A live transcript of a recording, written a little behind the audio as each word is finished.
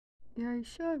Yeah, you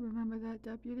should remember that,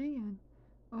 deputy. And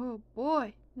oh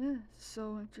boy, this is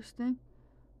so interesting.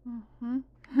 Mm-hmm.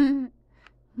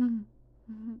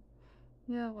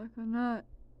 Yeah, like a nut.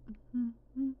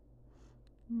 Mm-hmm.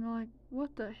 You're like,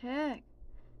 what the heck?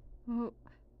 Oh,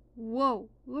 whoa,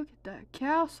 look at that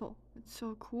castle. It's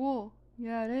so cool.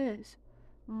 Yeah, it is.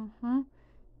 Uh-huh.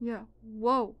 Yeah,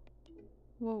 whoa,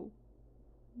 whoa.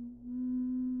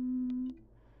 Mm-hmm.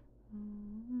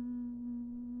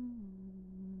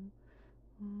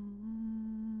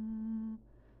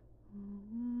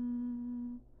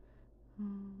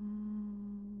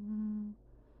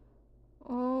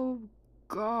 Oh,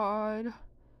 God.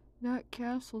 That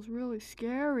castle's really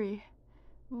scary.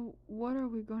 Well, what are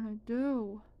we gonna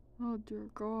do? Oh, dear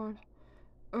God.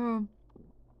 Um,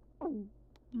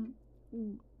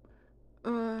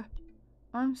 uh,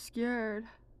 I'm scared.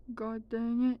 God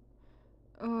dang it.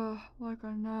 Like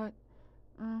a nut.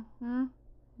 Uh-huh.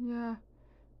 Yeah.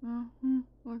 Uh-huh.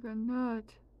 Like a nut.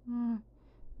 Uh.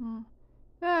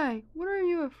 Hey, what are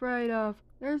you afraid of?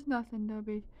 There's nothing to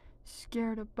be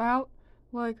scared about.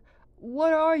 Like,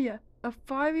 what are you? A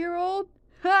 5-year-old?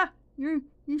 Ha! You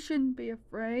shouldn't be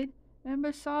afraid. And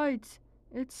besides,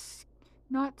 it's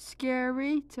not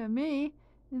scary to me.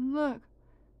 And look,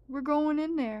 we're going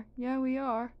in there. Yeah, we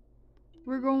are.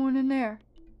 We're going in there.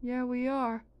 Yeah, we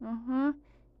are. Uh-huh.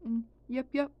 And yep,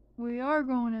 we are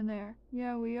going in there.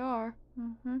 Yeah, we are.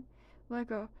 Uh-huh.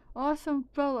 Like a awesome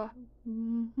fella.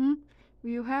 Mm-hmm.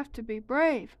 You have to be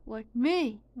brave, like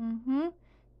me. Mm-hmm.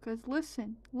 'Cause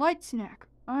listen, light snack,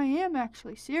 I am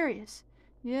actually serious.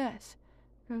 Yes.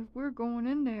 'Cause we're going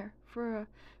in there for a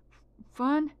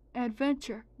fun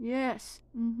adventure. Yes.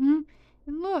 Mm-hmm.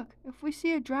 And look, if we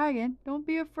see a dragon, don't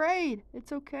be afraid.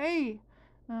 It's okay.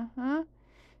 Uh-huh.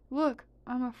 Look,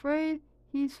 I'm afraid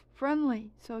he's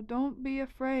friendly, so don't be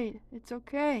afraid. It's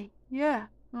okay. Yeah.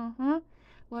 Uh-huh.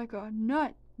 Like a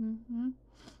nut. Mm-hmm.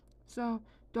 So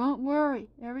don't worry.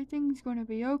 Everything's gonna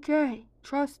be okay.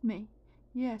 Trust me.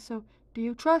 Yeah, so do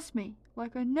you trust me?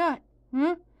 Like a nut.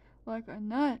 Huh? Like a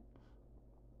nut.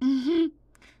 Mm-hmm.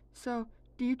 So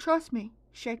do you trust me?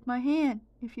 Shake my hand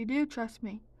if you do trust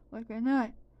me. Like a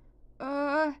nut.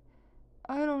 Uh,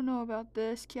 I don't know about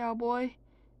this, cowboy.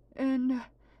 And,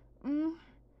 mm,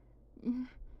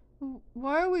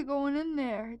 why are we going in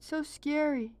there? It's so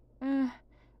scary.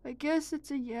 I guess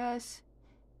it's a yes.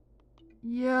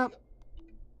 Yep,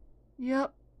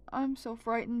 yep. I'm so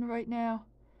frightened right now.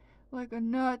 Like a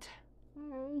nut.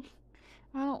 Mm,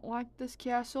 I don't like this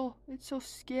castle. It's so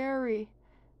scary.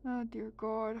 Oh dear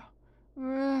God.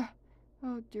 Ugh.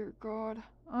 Oh dear God.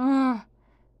 Ugh.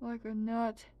 Like a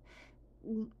nut.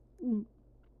 Mm, mm,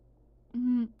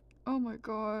 mm. Oh my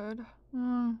God.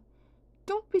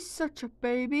 Don't be such a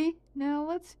baby. Now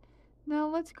let's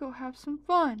go have some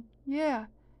fun. Yeah.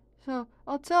 So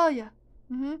I'll tell you.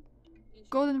 Mhm.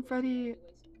 Golden Freddy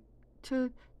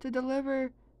to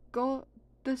deliver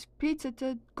this pizza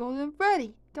to Golden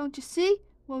Freddy. Don't you see?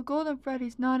 Well, Golden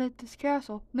Freddy's not at this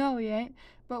castle. No, he ain't.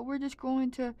 But we're just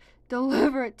going to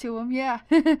deliver it to him. Yeah.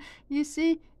 You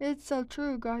see? It's so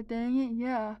true. God dang it.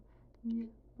 Yeah.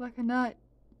 Like a nut.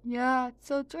 Yeah, it's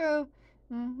so true.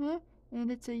 Mhm. And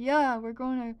it's a yeah. We're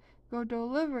going to go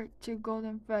deliver it to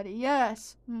Golden Freddy.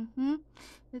 Yes. Mhm.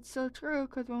 It's so true.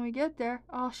 'Cause when we get there,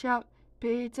 I'll shout,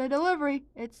 "Pizza delivery!"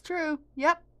 It's true.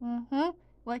 Yep. Mhm.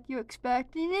 Like you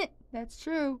expecting it? That's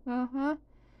true. Uh-huh.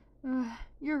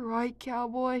 You're right,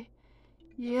 cowboy.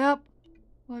 Yep.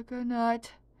 Like a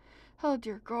nut. Oh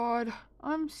dear God.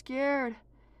 I'm scared.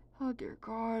 Oh dear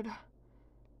God.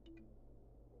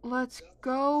 Let's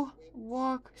go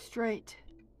walk straight.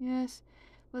 Yes.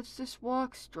 Let's just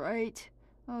walk straight.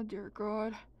 Oh dear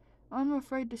God. I'm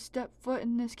afraid to step foot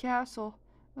in this castle.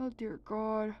 Oh dear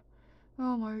God.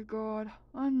 Oh my God.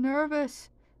 I'm nervous.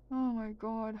 Oh my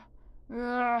God.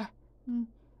 Ugh.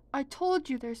 I told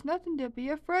you there's nothing to be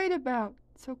afraid about.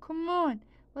 So come on.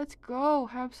 Let's go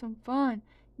have some fun.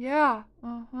 Yeah.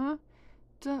 Uh-huh.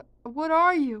 What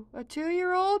are you? A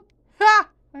 2-year-old? Ha!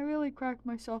 I really cracked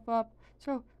myself up.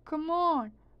 So come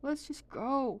on. Let's just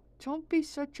go. Don't be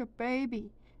such a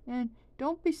baby. And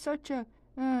don't be such a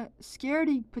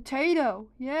scaredy potato.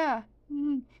 Yeah.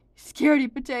 Scaredy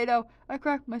potato. I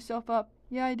cracked myself up.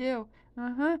 Yeah, I do.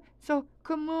 Uh-huh. So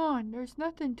come on. There's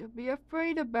nothing to be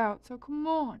afraid about. So come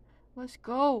on. Let's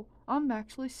go. I'm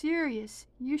actually serious.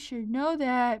 You should know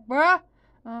that, bruh.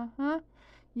 Uh-huh.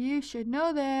 You should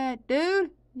know that,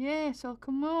 dude. Yeah, so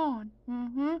come on.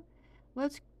 Mm-hmm.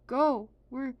 Let's go.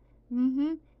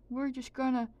 Mm-hmm. We're just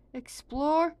gonna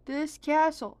explore this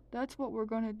castle. That's what we're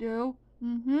gonna do.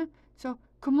 Mm-hmm. So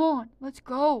come on, let's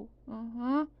go.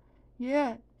 Uh-huh.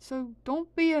 Yeah. So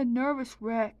don't be a nervous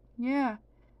wreck. Yeah.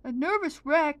 A nervous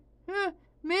wreck? Huh?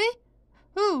 Me?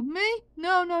 Who? Me?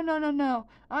 No, no, no, no, no.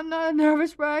 I'm not a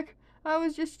nervous wreck. I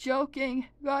was just joking.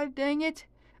 God dang it.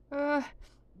 Uh,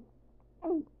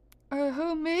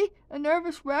 who, me? A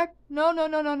nervous wreck? No, no,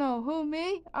 no, no, no. Who,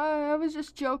 me? I was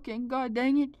just joking. God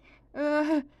dang it.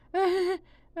 Uh,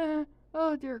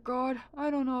 oh, dear God. I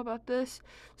don't know about this.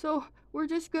 So, we're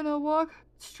just gonna walk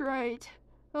straight.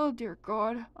 Oh, dear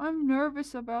God. I'm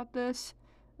nervous about this.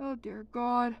 Oh, dear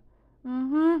God.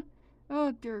 Uh-huh.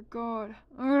 Oh, dear God.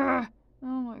 Ugh.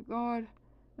 Oh, my God.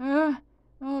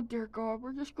 Oh, dear God.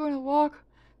 We're just gonna walk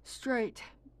straight.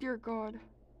 Dear God.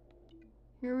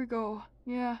 Here we go.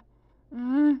 Yeah.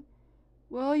 Uh,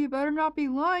 well, you better not be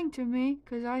lying to me,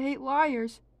 'cause I hate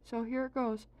liars. So here it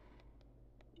goes.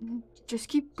 Just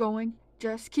keep going.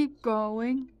 Just keep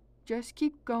going. Just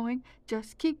keep going.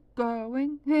 Just keep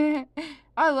going.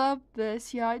 I love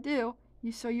this. Yeah, I do.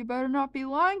 So you better not be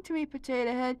lying to me,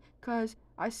 Potato Head, 'cause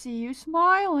I see you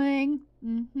smiling.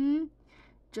 Mm-hmm.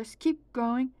 Just keep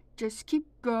going. Just keep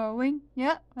going.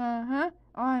 Yeah. Uh-huh.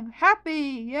 I'm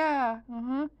happy. Yeah.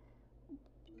 Uh-huh.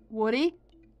 Woody,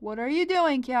 what are you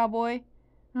doing, cowboy?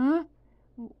 Huh?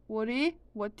 Woody,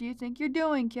 what do you think you're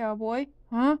doing, cowboy?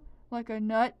 Huh? Like a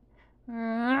nut?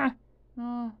 Uh,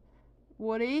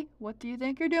 Woody, what do you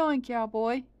think you're doing,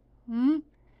 cowboy? Hmm?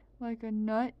 Like a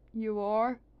nut you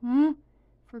are? Hmm?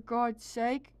 For God's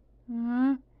sake?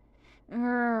 Uh,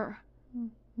 uh,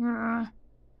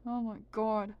 oh my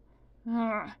God.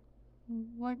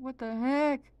 Like what the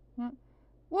heck?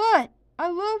 What? I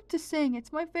love to sing.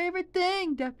 It's my favorite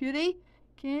thing, Deputy.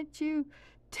 Can't you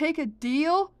take a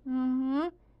deal?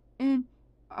 And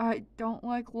I don't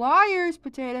like liars,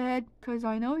 Potato Head, 'cause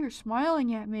I know you're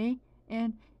smiling at me.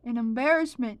 And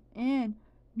embarrassment and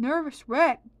nervous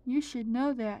wreck. You should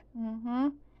know that.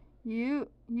 You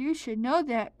should know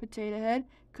that, Potato Head,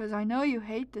 'cause I know you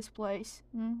hate this place.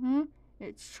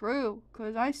 It's true,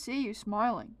 'cause I see you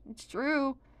smiling. It's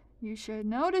true. You should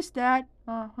notice that.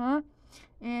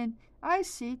 And I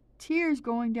see tears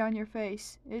going down your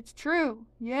face. It's true.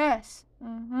 Yes.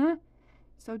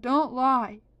 So don't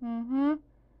lie.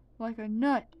 Like a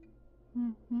nut.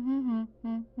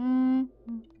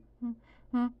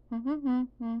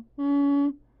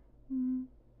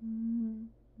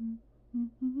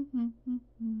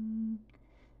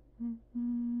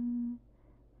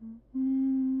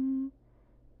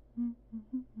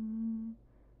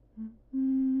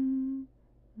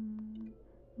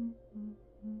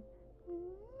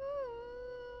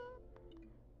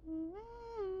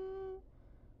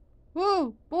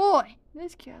 Whoa, boy,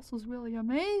 this castle's really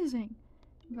amazing.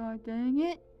 God dang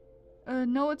it.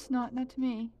 No, it's not. Not to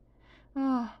me.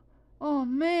 Oh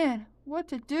man, what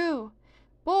to do?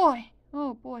 Boy,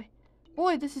 oh boy.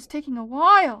 Boy, this is taking a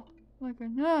while. Like a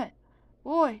nut.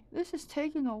 Boy, this is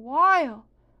taking a while.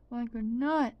 Like a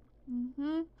nut.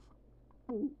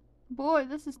 Boy,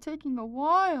 this is taking a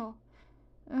while.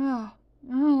 Oh,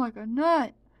 like a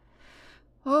nut.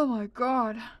 Oh my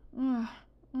God.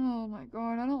 Oh my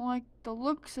God, I don't like the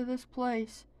looks of this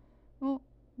place. Well,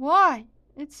 why?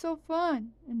 It's so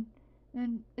fun.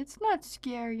 And it's not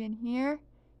scary in here.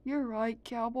 You're right,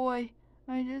 cowboy.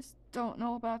 I just don't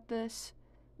know about this.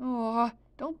 Oh,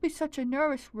 don't be such a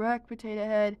nervous wreck, Potato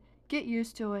Head. Get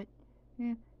used to it.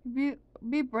 Yeah,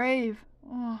 be brave.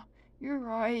 Oh, you're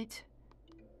right.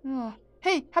 Oh,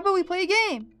 hey, how about we play a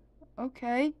game?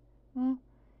 Okay.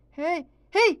 Hey,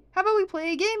 how about we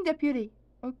play a game, Deputy?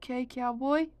 Okay,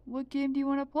 cowboy. What game do you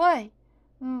want to play?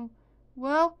 Oh,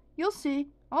 well, you'll see.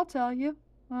 I'll tell you.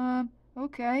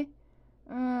 Okay.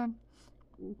 Um,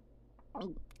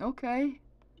 okay.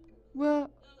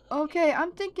 Well, okay,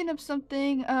 I'm thinking of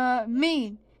something,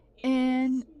 mean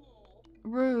and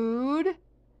rude.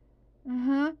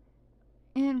 And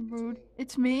rude.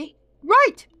 It's me.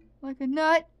 Right! Like a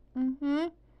nut.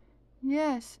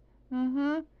 Yes.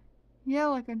 Yeah,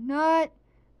 like a nut.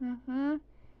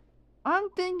 I'm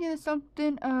thinking of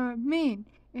something, mean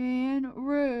and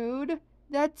rude.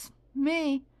 That's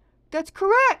me. That's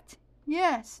correct.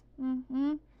 Yes.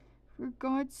 For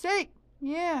God's sake.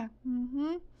 Yeah.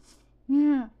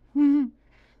 Yeah.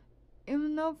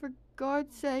 Even though for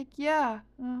God's sake, yeah.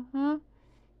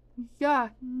 Yeah.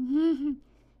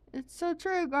 It's so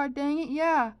true, God dang it,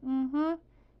 yeah.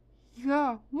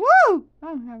 Yeah. Woo!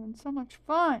 I'm having so much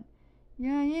fun.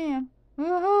 Yeah, I am.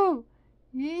 Woohoo!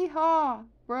 Yeehaw,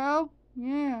 bro.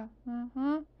 Yeah.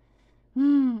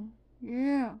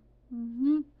 Yeah.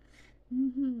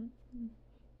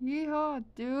 Yeehaw,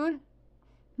 dude.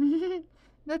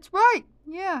 That's right.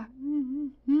 Yeah.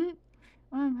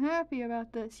 I'm happy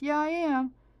about this. Yeah, I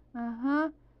am.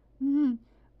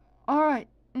 All right.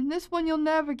 And this one you'll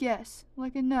never guess.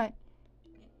 Like a nut.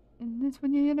 This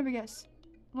one you never guess.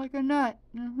 Like a nut.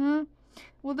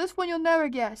 Well, this one you'll never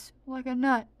guess. Like a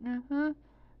nut.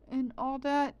 And all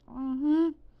that.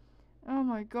 Oh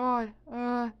my god.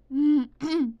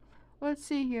 Let's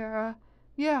see here.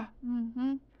 Yeah.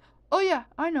 Oh yeah,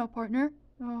 I know, partner.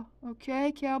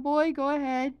 Okay, cowboy, go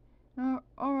ahead.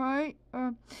 Alright.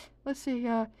 Let's see.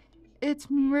 It's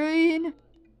mean.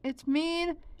 It's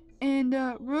mean and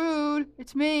rude.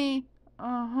 It's me.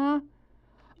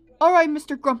 Alright,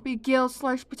 Mr. Grumpy Gill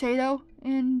slash Potato.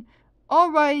 And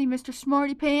alrighty, Mr.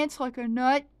 Smarty Pants, like a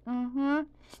nut.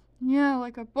 Yeah,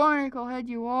 like a barnacle head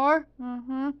you are.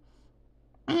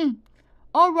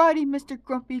 Alrighty, Mr.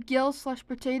 Grumpy Gill slash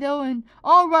Potato. And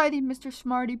alrighty, Mr.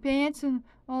 Smarty Pants and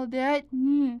all that.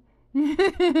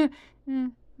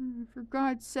 For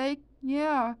God's sake,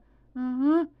 yeah.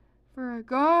 For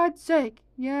God's sake,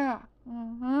 yeah.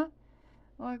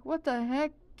 Like, what the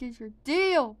heck is your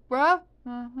deal, bruh?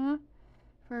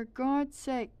 For God's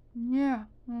sake, yeah.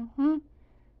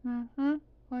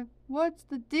 Like, what's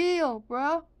the deal,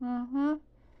 bruh?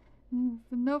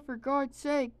 No, for God's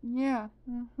sake, yeah.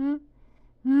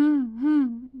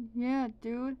 Yeah,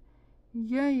 dude.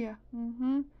 Yeah.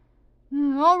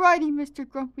 Alrighty, Mr.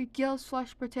 Grumpy Gill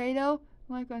slash Potato.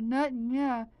 Like a nut,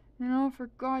 yeah. For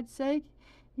God's sake.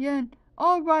 Yeah, and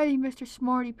alrighty, Mr.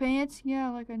 Smarty Pants. Yeah,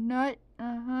 like a nut.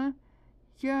 Yeah,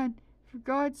 and for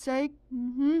God's sake.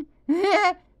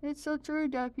 It's so true,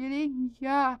 deputy.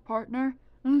 Yeah, partner.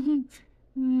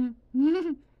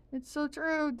 It's so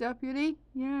true, deputy.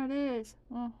 Yeah, it is.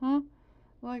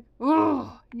 Like,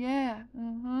 oh, yeah.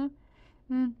 And,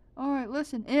 alright,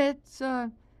 listen, it's,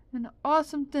 an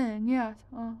awesome thing, yes.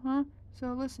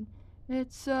 So listen,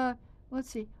 it's let's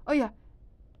see. Oh yeah,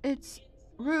 it's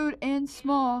rude and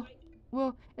small.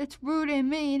 Well, it's rude and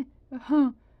mean.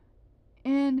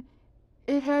 And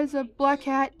it has a black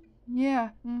hat.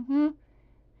 Yeah.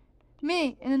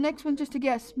 Me. And the next one's just a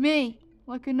guess. Me,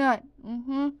 like a nut.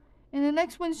 And the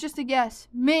next one's just a guess.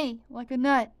 Me, like a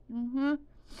nut.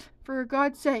 For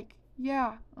God's sake.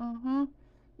 Yeah.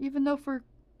 Even though for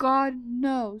God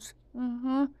knows.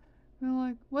 I'm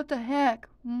like, what the heck?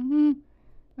 Oh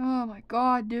my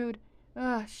god, dude.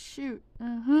 Shoot.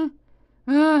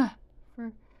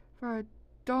 For a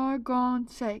doggone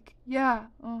sake. Yeah.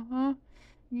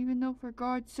 Even though for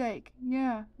God's sake.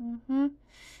 Yeah. Oh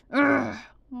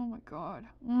my god.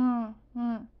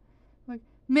 Like,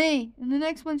 me. And the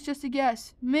next one's just a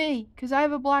guess. Me. 'Cause I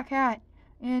have a black hat.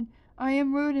 And I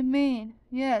am rude and mean.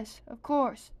 Yes, of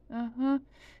course.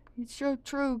 It's so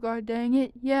true, god dang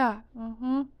it. Yeah.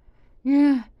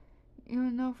 Yeah,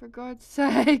 even though for God's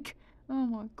sake. Oh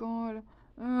my god.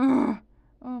 Oh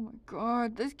my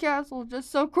god. This castle is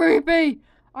just so creepy.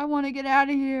 I want to get out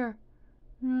of here.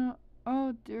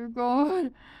 Oh dear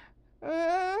God.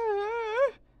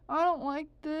 I don't like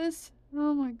this.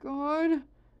 Oh my god.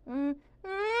 Oh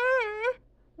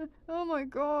my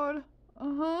god.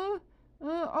 Oh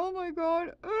my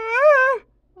god.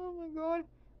 Oh my god.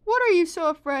 What are you so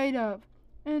afraid of?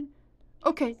 And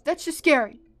okay, that's just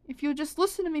scary. If you'll just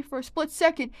listen to me for a split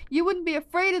second, you wouldn't be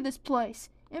afraid of this place.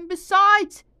 And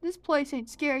besides, this place ain't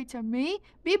scary to me.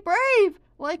 Be brave,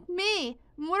 like me.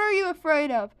 And what are you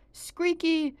afraid of?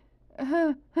 Squeaky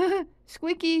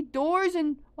doors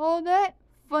and all that?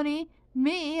 Funny,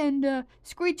 me and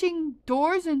screeching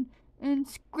doors and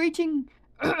screeching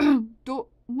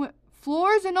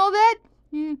floors and all that?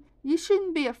 You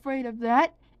shouldn't be afraid of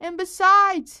that. And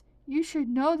besides, you should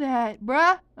know that,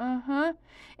 bruh.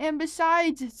 And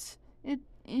besides,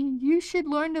 you should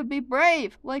learn to be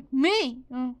brave, like me.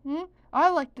 I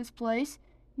like this place.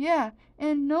 Yeah,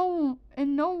 and no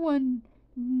one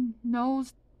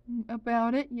knows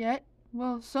about it yet.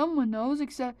 Well, someone knows,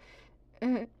 except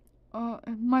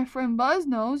my friend Buzz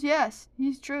knows. Yes,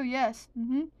 he's true. Yes.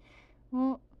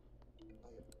 Well,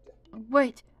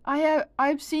 wait.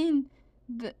 I've seen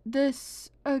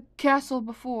this castle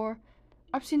before.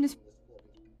 I've seen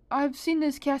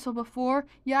this castle before.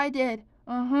 Yeah, I did.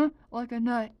 Like a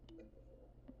nut.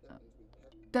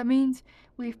 That means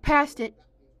we've passed it.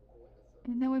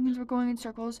 And that means we're going in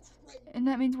circles. And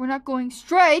that means we're not going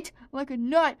straight like a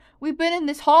nut. We've been in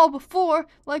this hall before,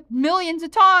 like millions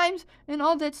of times, and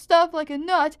all that stuff like a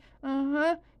nut.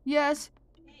 Yes.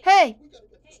 Hey!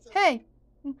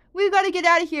 We gotta get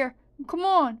out of here. Come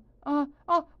on.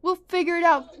 We'll figure it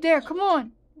out. There, come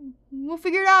on. We'll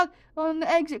figure it out on the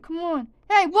exit. Come on.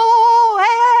 Hey, whoa,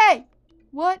 hey.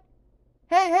 What?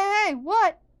 Hey,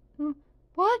 what?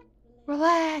 What?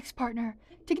 Relax, partner.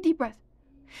 Take a deep breath.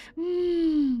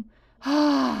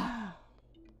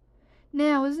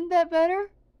 Now, isn't that better?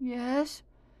 Yes.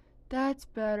 That's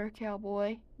better,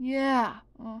 cowboy. Yeah.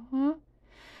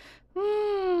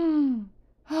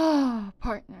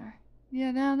 Yeah,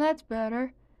 now that's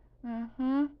better.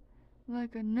 Uh-huh.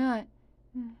 Like a nut.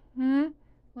 Uh-huh.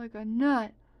 Like a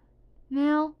nut.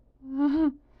 Now,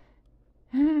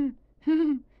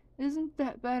 isn't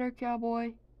that better,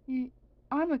 cowboy?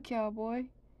 I'm a cowboy.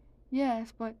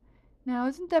 Yes, but now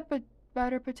isn't that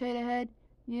better, potato head?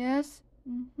 Yes.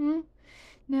 Mm-hmm.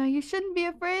 Now you shouldn't be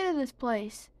afraid of this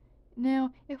place.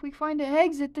 Now, if we find an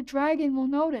exit, the dragon will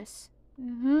notice.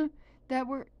 Mm-hmm. That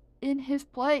we're in his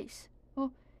place.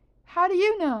 Well, how do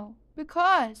you know?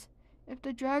 Because if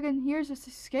the dragon hears us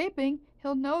escaping,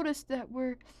 he'll notice that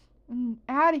we're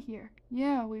out of here.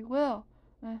 Yeah, we will.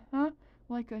 Uh-huh.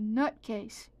 Like a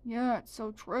nutcase. Yeah, it's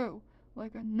so true.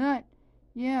 Like a nut.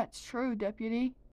 Yeah, it's true, deputy.